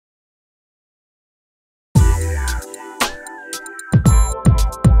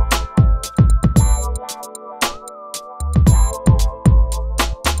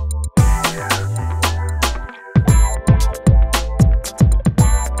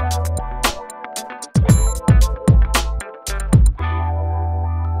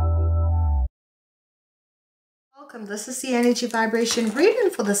This is the energy vibration reading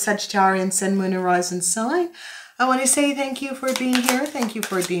for the Sagittarius and Moon Horizon sign. I want to say thank you for being here. Thank you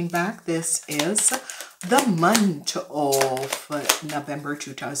for being back. This is the month of November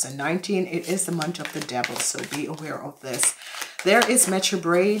 2019. It is the month of the devil, so be aware of this. There is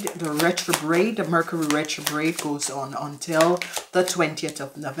retrograde. The Mercury retrograde goes on until the 20th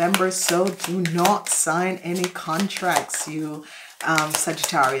of November. So do not sign any contracts, you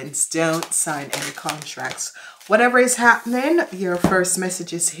Sagittarians. Don't sign any contracts. Whatever is happening, your first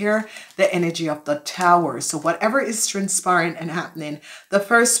message is here, the energy of the tower. So whatever is transpiring and happening, the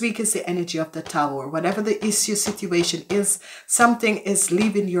first week is the energy of the tower. Whatever the issue situation is, something is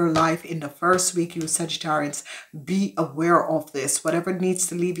leaving your life in the first week, you Sagittarians. Be aware of this. Whatever needs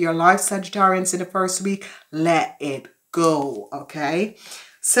to leave your life, Sagittarians, in the first week, let it go, okay?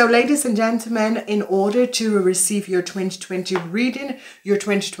 So ladies and gentlemen, in order to receive your 2020 reading, your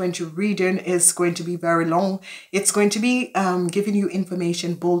 2020 reading is going to be very long. It's going to be giving you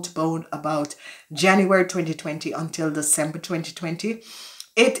information bolt to bone about January 2020 until December 2020.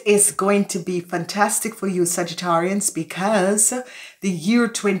 It is going to be fantastic for you Sagittarians because the year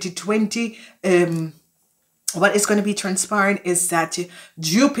 2020, what is going to be transpiring is that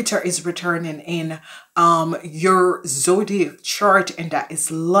Jupiter is returning in your zodiac chart, and that is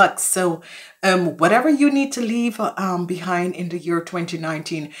luck. So whatever you need to leave behind in the year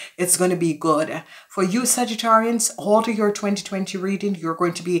 2019, it's going to be good. For you Sagittarians, all to your 2020 reading, you're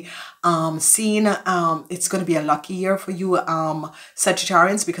going to be seeing, it's going to be a lucky year for you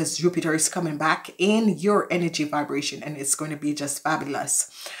Sagittarians because Jupiter is coming back in your energy vibration, and it's going to be just fabulous.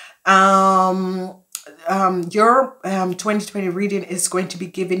 Your 2020 reading is going to be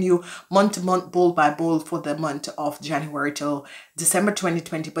giving you month to month, bowl by bowl for the month of January till December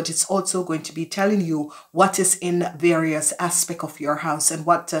 2020, but it's also going to be telling you what is in various aspects of your house and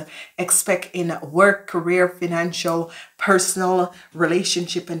what to expect in work, career, financial, personal,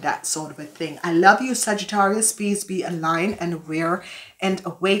 relationship, and that sort of a thing. I love you Sagittarius. Please be aligned and aware and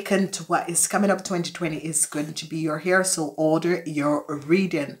awakened to what is coming up. 2020 is going to be your hair, so order your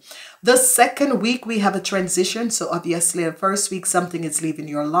reading. The second week we have a transition, so obviously the first week something is leaving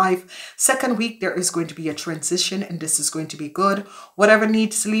your life. Second week there is going to be a transition, and this is going to be good. Whatever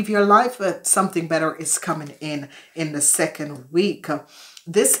needs to leave your life, something better is coming in the second week.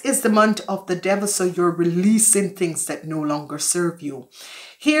 This is the month of the devil, so you're releasing things that no longer serve you.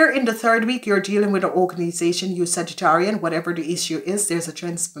 Here in the third week, you're dealing with an organization, you Sagittarian. Whatever the issue is, there's a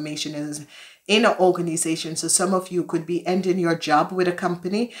transformation in an organization. So some of you could be ending your job with a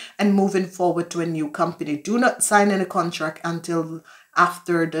company and moving forward to a new company. Do not sign any contract until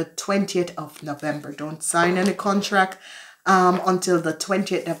after the 20th of November. Don't sign any contract until the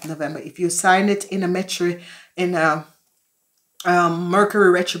 20th of November. If you sign it in a Mercury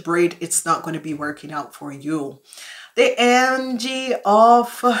retrograde, it's not going to be working out for you. The energy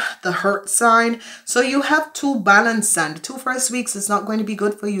of the hurt sign. So you have two balanced signs. The two first weeks is not going to be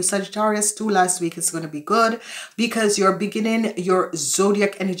good for you Sagittarius. Two last week is going to be good because you're beginning your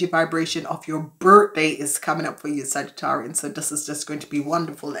zodiac energy vibration of your birthday is coming up for you Sagittarians. So this is just going to be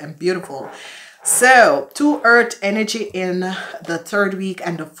wonderful and beautiful. So, two earth energy in the third week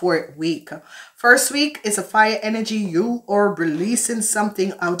and the fourth week. First week is a fire energy. You are releasing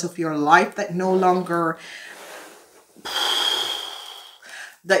something out of your life that no longer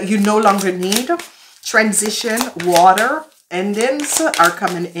you no longer need. Transition, water, endings are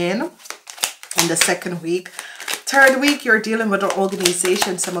coming in the second week. Third week, you're dealing with an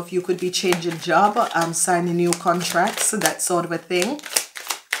organization. Some of you could be changing job, signing new contracts, that sort of a thing.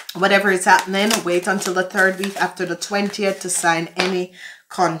 Whatever is happening, wait until the third week after the 20th to sign any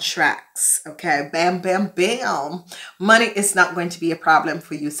contracts. Okay, bam, bam, bam. Money is not going to be a problem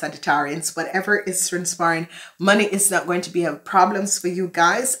for you Sagittarians. Whatever is transpiring, money is not going to be a problem for you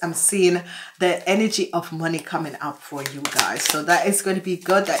guys. I'm seeing the energy of money coming up for you guys. So that is going to be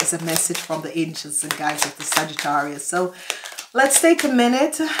good. That is a message from the angels and guides of the Sagittarius. So let's take a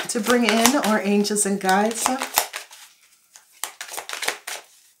minute to bring in our angels and guides.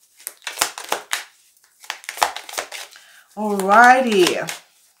 Alrighty,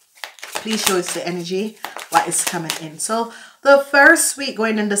 please show us the energy, what is coming in. So the first week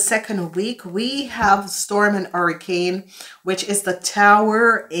going in the second week, we have storm and hurricane, which is the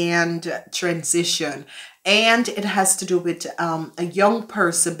tower and transition. and it has to do with a young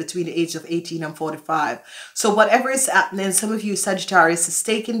person between the age of 18 and 45. So whatever is happening, some of you Sagittarius is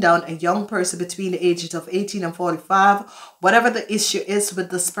taking down a young person between the ages of 18 and 45. Whatever the issue is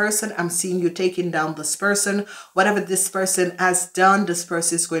with this person, I'm seeing you taking down this person. Whatever this person has done, this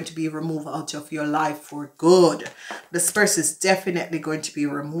person is going to be removed out of your life for good. This person is definitely going to be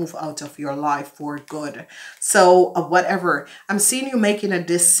removed out of your life for good. So whatever, I'm seeing you making a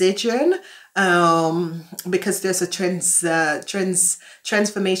decision, because there's a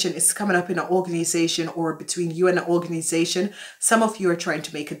transformation is coming up in an organization or between you and an organization. Some of you are trying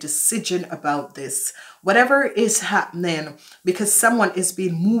to make a decision about this. Whatever is happening, because someone is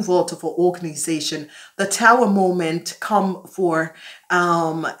being moved out of an organization. The Tower moment come for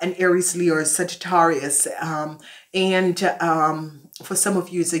an Aries, Leo, or Sagittarius, for some of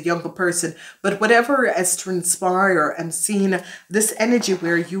you, it's a younger person, but whatever has transpired, I'm seeing this energy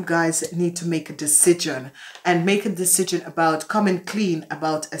where you guys need to make a decision and make a decision about coming clean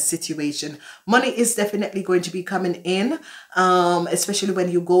about a situation. Money is definitely going to be coming in, especially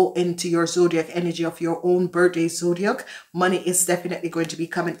when you go into your zodiac energy of your own birthday zodiac. Money is definitely going to be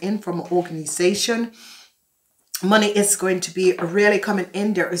coming in from an organization. Money is going to be really coming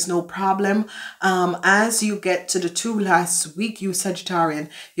in. There is no problem. As you get to the 2 last week, you Sagittarian,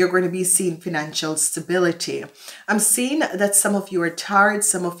 you're going to be seeing financial stability. I'm seeing that some of you are tired.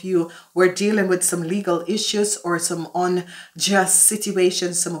 Some of you were dealing with some legal issues or some unjust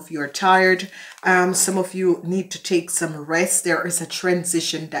situations. Some of you are tired. Some of you need to take some rest. There is a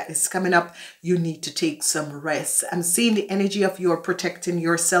transition that is coming up. You need to take some rest. I'm seeing the energy of you are protecting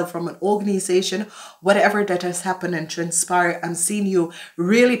yourself from an organization. Whatever that has happened and transpired, I'm seeing you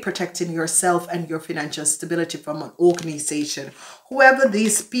really protecting yourself and your financial stability from an organization. Whoever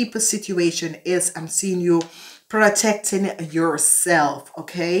this people situation is, I'm seeing you protecting yourself.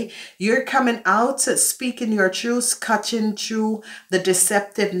 Okay, you're coming out, speaking your truth, cutting through the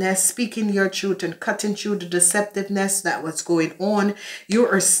deceptiveness, speaking your truth and cutting through the deceptiveness that was going on. You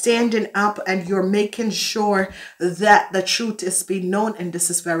are standing up and you're making sure that the truth is being known, and this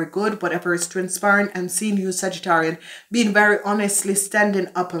is very good. Whatever is transpiring, I'm seeing you Sagittarian being very honestly standing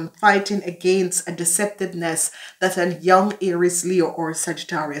up and fighting against a deceptiveness that a young Aries, Leo, or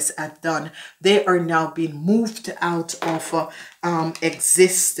Sagittarius have done. They are now being moved out of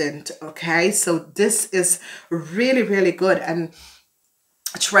existence. Okay, so this is really, really good. And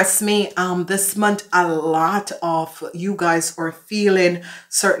trust me, this month a lot of you guys are feeling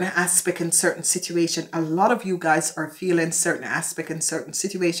certain aspect in certain situation. A lot of you guys are feeling certain aspect in certain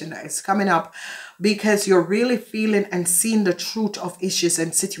situation that is coming up, because you're really feeling and seeing the truth of issues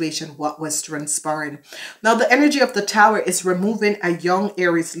and situation, what was transpiring. Now, the energy of the Tower is removing a young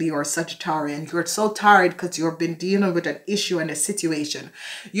Aries, Leo, or Sagittarian. You're so tired because you've been dealing with an issue and a situation.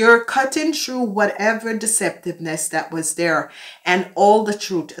 You're cutting through whatever deceptiveness that was there, and all the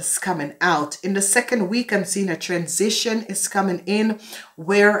truth is coming out. In the second week, I'm seeing a transition is coming in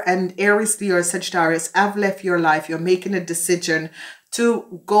where an Aries, Leo, or Sagittarius have left your life. You're making a decision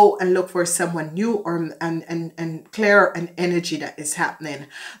to go and look for someone new, or and clear an energy that is happening.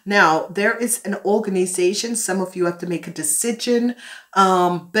 Now, there is an organization. Some of you have to make a decision,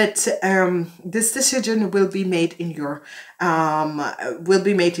 but this decision will be made in your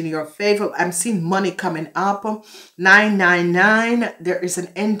favor. I'm seeing money coming up. 999. There is an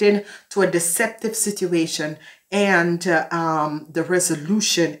ending to a deceptive situation, and the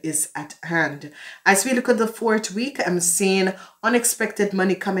resolution is at hand. As we look at the 4th week, I'm seeing unexpected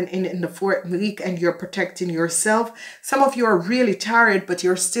money coming in the 4th week, and you're protecting yourself. Some of you are really tired, but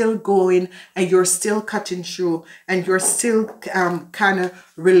you're still going and you're still cutting through, and you're still kind of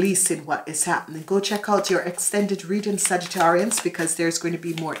releasing what is happening. Go check out your extended reading, Sagittarians, because there's going to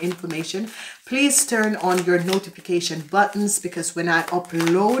be more information. Please turn on your notification buttons, because when I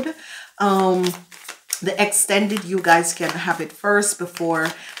upload the extended, you guys can have it first before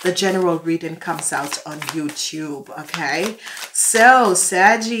the general reading comes out on YouTube. Okay, so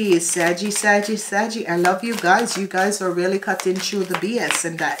Saggy, I love you guys. You guys are really cutting through the BS,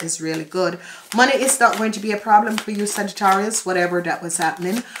 and that is really good. Money is not going to be a problem for you Sagittarius. Whatever that was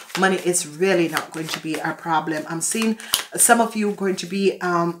happening, money is really not going to be a problem. I'm seeing some of you going to be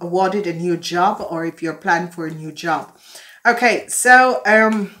awarded a new job, or if you're planning for a new job. Okay, so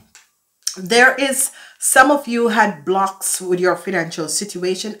there is some of you had blocks with your financial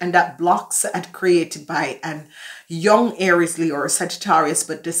situation, and that blocks had created by an young Aries, Leo, or Sagittarius,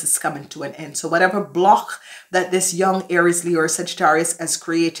 but this is coming to an end. So whatever block that this young Aries, Leo, or Sagittarius has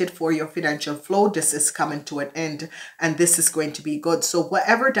created for your financial flow, this is coming to an end, and this is going to be good. So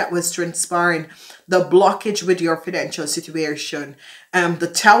whatever that was transpiring, the blockage with your financial situation,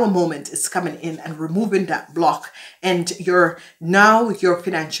 the Tower moment is coming in and removing that block, and your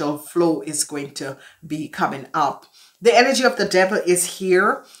financial flow is going to be coming up. The energy of the devil is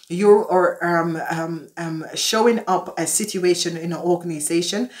here. You are showing up a situation in an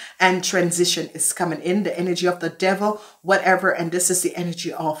organization, and transition is coming in. The energy of the devil, whatever, and this is the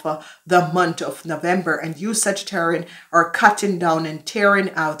energy of the month of November. And you, Sagittarian, are cutting down and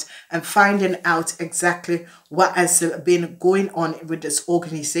tearing out and finding out exactly what has been going on with this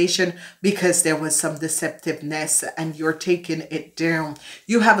organization, because there was some deceptiveness and you're taking it down.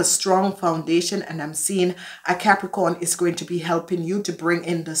 You have a strong foundation, and I'm seeing a Capricorn is going to be helping you to bring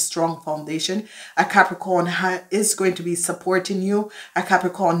in the strong foundation. A Capricorn is going to be supporting you. A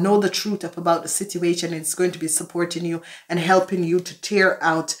Capricorn know the truth about the situation, and it's going to be supporting you and helping you to tear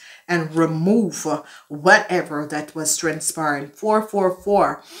out and remove whatever that was transpiring.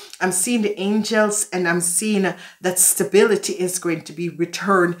 444. I'm seeing the angels, and I'm seeing that stability is going to be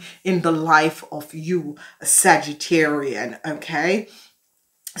returned in the life of you, Sagittarian. Okay.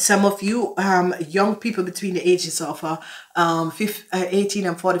 Some of you young people between the ages of 18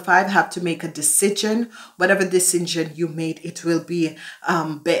 and 45 have to make a decision. Whatever decision you made, it will be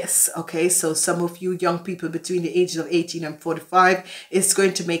best. Okay, so some of you young people between the ages of 18 and 45 is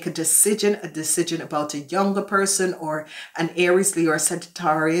going to make a decision about a younger person, or an Aries, Leo, or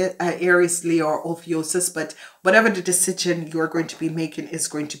Sagittarius, Aries, Leo, or Ophiuchus. But whatever the decision you're going to be making is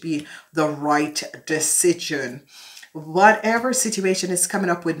going to be the right decision. Whatever situation is coming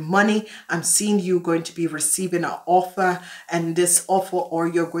up with money, I'm seeing you going to be receiving an offer, and this offer, or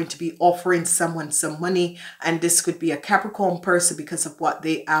you're going to be offering someone some money, and this could be a Capricorn person because of what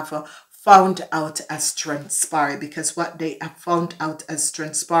they have found out as transpire. Because what they have found out as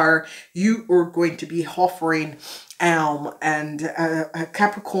transpire, you are going to be offering a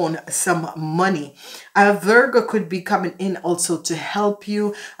Capricorn some money. A Virgo could be coming in also to help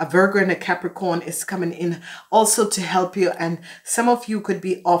you. A Virgo and a Capricorn is coming in also to help you, and some of you could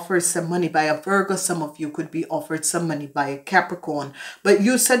be offered some money by a Virgo, some of you could be offered some money by a Capricorn. But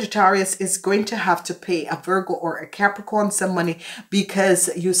you, Sagittarius, is going to have to pay a Virgo or a Capricorn some money,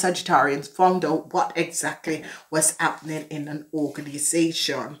 because you Sagittarians found out what exactly was happening in an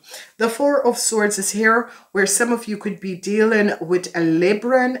organization. The Four of Swords is here, where some of you could be dealing with a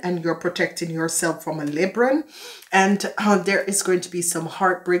Libran, and you're protecting yourself from a Libran, and there is going to be some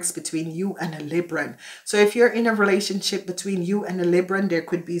heartbreaks between you and a Libran. So if you're in a relationship between you and a Libran, there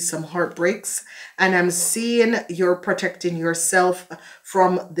could be some heartbreaks, and I'm seeing you're protecting yourself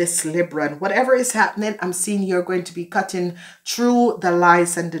from this Libran. Whatever is happening, I'm seeing you're going to be cutting through the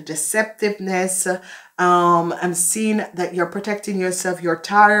lies and the deceptiveness. I'm seeing that you're protecting yourself. You're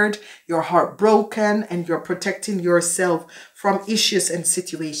tired, you're heartbroken, and you're protecting yourself from issues and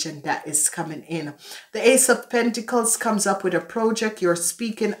situation that is coming in. The Ace of Pentacles comes up with a project. You're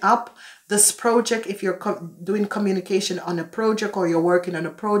speaking up. This project, if you're doing communication on a project, or you're working on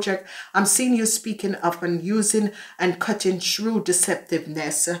a project, I'm seeing you speaking up and using and cutting through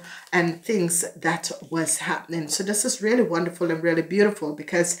deceptiveness and things that was happening. So this is really wonderful and really beautiful,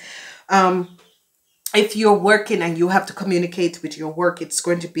 because if you're working and you have to communicate with your work, it's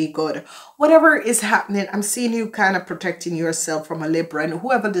going to be good. Whatever is happening, I'm seeing you kind of protecting yourself from a Libran.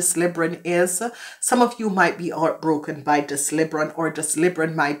 Whoever this Libran is, some of you might be heartbroken by this Libran, or this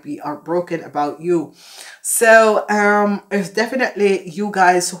Libran might be heartbroken about you. So it's definitely you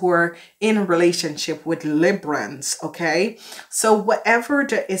guys who are in a relationship with Librans, okay? So whatever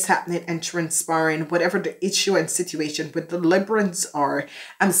that is happening and transpiring, whatever the issue and situation with the Librans are,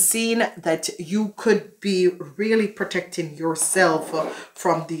 I'm seeing that you could be really protecting yourself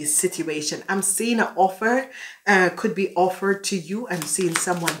from this situation. I'm seeing an offer could be offered to you. I'm seeing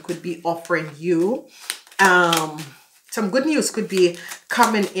someone could be offering you some good news could be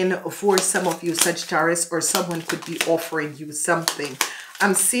coming in for some of you, Sagittarius, or someone could be offering you something.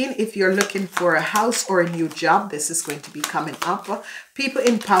 I'm seeing if you're looking for a house or a new job, this is going to be coming up. People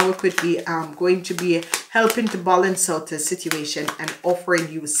in power could be going to be helping to balance out the situation and offering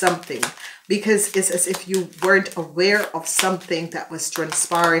you something, because it's as if you weren't aware of something that was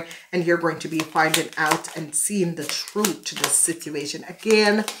transpiring, and you're going to be finding out and seeing the truth to the situation.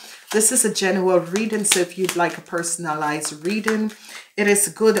 Again, this is a general reading, so if you'd like a personalized reading, it is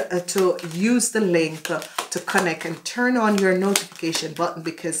good to use the link to connect and turn on your notification button,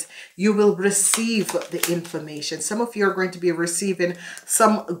 because you will receive the information. Some of you are going to be receiving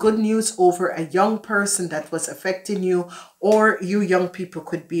some good news over a young person that was affecting you, or you young people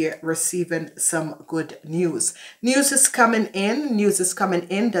could be receiving some good news. News is coming in. News is coming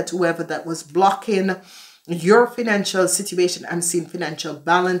in that whoever that was blocking your financial situation, I'm seeing financial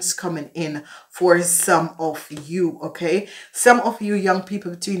balance coming in for some of you, okay? Some of you young people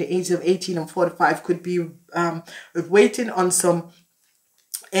between the ages of 18 and 45 could be waiting on some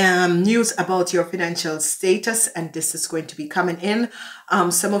news about your financial status, and this is going to be coming in.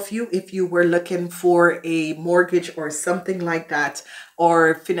 Some of you, if you were looking for a mortgage or something like that,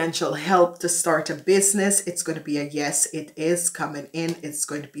 or financial help to start a business, it's going to be a yes. It is coming in. It's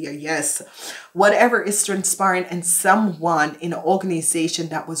going to be a yes. Whatever is transpiring, and someone in an organization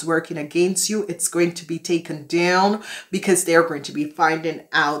that was working against you, it's going to be taken down, because they're going to be finding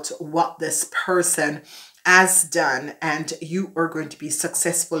out what this person as done, and you are going to be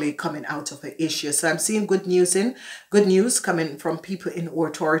successfully coming out of an issue. So I'm seeing good news coming from people in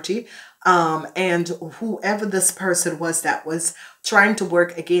authority, and whoever this person was that was trying to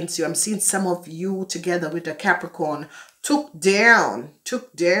work against you, I'm seeing some of you together with a Capricorn took down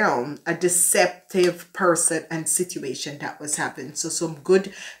a deceptive person and situation that was happening. So some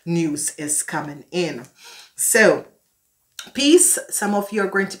good news is coming in. So peace, some of you are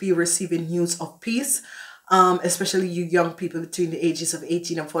going to be receiving news of peace. Especially you young people between the ages of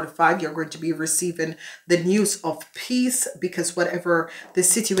 18 and 45, you're going to be receiving the news of peace, because whatever the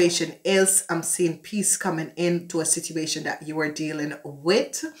situation is, I'm seeing peace coming into a situation that you are dealing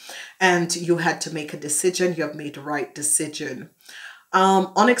with, and you had to make a decision. You have made the right decision.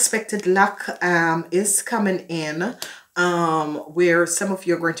 Unexpected luck is coming in, where some of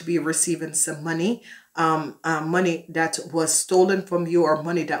you are going to be receiving some money. Money that was stolen from you, or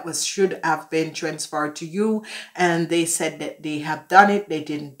money that should have been transferred to you, and they said that they have done it, they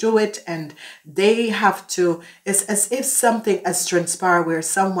didn't do it, and they have to, it's as if something has transpired where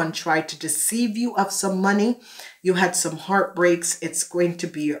someone tried to deceive you of some money. You had some heartbreaks. It's going to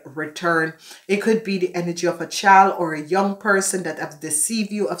be returned. It could be the energy of a child or a young person that have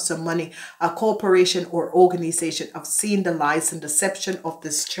deceived you of some money, a corporation or organization of seeing the lies and deception of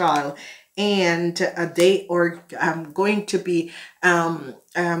this child, and they are going to be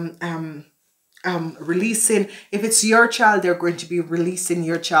releasing, if it's your child, they're going to be releasing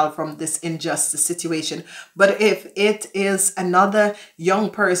your child from this injustice situation. But if it is another young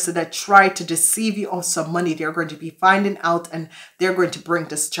person that tried to deceive you of some money, they're going to be finding out, and they're going to bring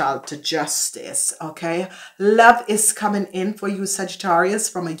this child to justice. Okay, love is coming in for you, Sagittarius,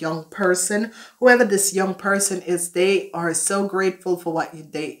 from a young person. Whoever this young person is, they are so grateful for what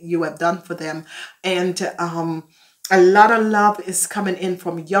you have done for them, and a lot of love is coming in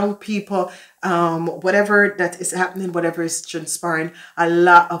from young people. Whatever that is happening, whatever is transpiring, a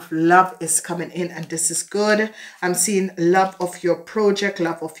lot of love is coming in, and this is good. I'm seeing love of your project,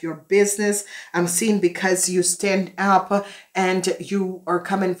 love of your business. I'm seeing because you stand up and you are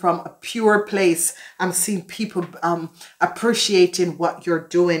coming from a pure place. I'm seeing people appreciating what you're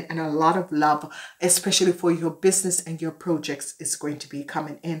doing, and a lot of love, especially for your business and your projects, is going to be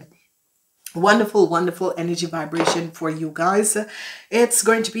coming in. Wonderful, wonderful energy vibration for you guys. It's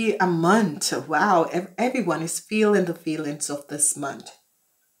going to be a month. Wow, everyone is feeling the feelings of this month.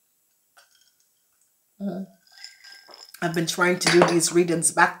 I've been trying to do these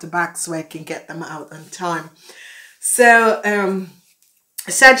readings back to back so I can get them out on time. So,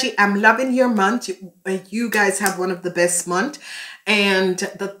 Saggy, I'm loving your month. You guys have one of the best months, and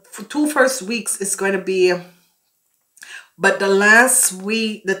the 2 first weeks is going to be, but the last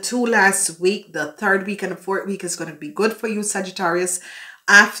week, the 2 last week, the 3rd week and the 4th week is going to be good for you, Sagittarius.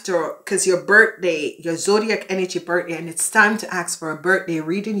 After, because your birthday, your zodiac energy birthday, and it's time to ask for a birthday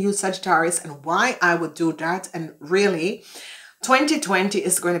reading, you Sagittarius, and why I would do that. And really, 2020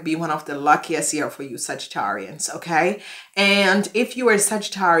 is going to be one of the luckiest year for you Sagittarians, okay? And if you are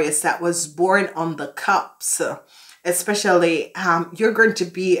Sagittarius that was born on the cups, especially you're going to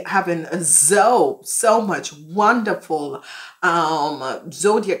be having so much wonderful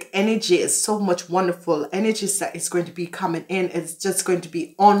zodiac energy, is so much wonderful energies that is going to be coming in. It's just going to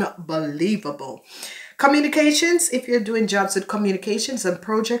be unbelievable. Communications, if you're doing jobs with communications and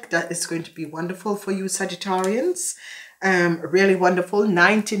project, that is going to be wonderful for you Sagittarians. Really wonderful.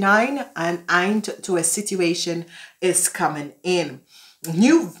 99 and end to a situation is coming in.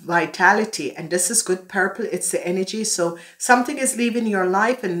 New vitality, and this is good. Purple, it's the energy, so something is leaving your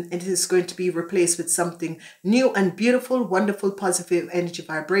life and it is going to be replaced with something new and beautiful, wonderful, positive energy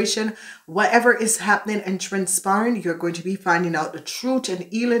vibration. Whatever is happening and transpiring, you're going to be finding out the truth,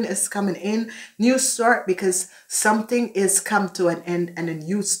 and healing is coming in. New start, because something is come to an end and a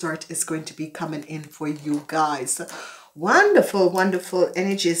new start is going to be coming in for you guys. Wonderful, wonderful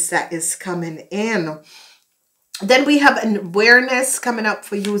energies that is coming in. Then we have an awareness coming up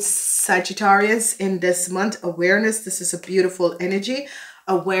for you, Sagittarius, in this month. Awareness. This is a beautiful energy.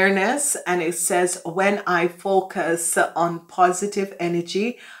 Awareness. And it says, when I focus on positive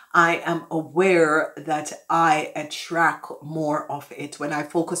energy, I am aware that I attract more of it. When I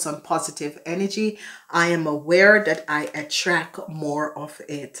focus on positive energy, I am aware that I attract more of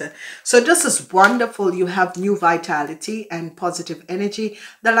it. So this is wonderful. You have new vitality and positive energy.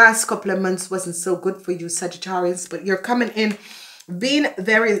 The last couple of months wasn't so good for you, Sagittarius, but you're coming in being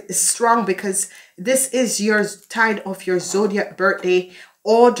very strong, because this is your tide of your zodiac birthday.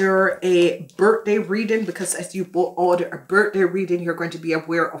 Order a birthday reading, because as you order a birthday reading, you're going to be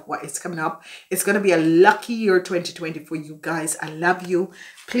aware of what is coming up. It's going to be a lucky year 2020 for you guys. I love you.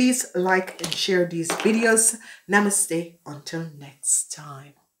 Please like and share these videos. Namaste until next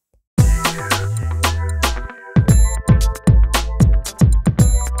time.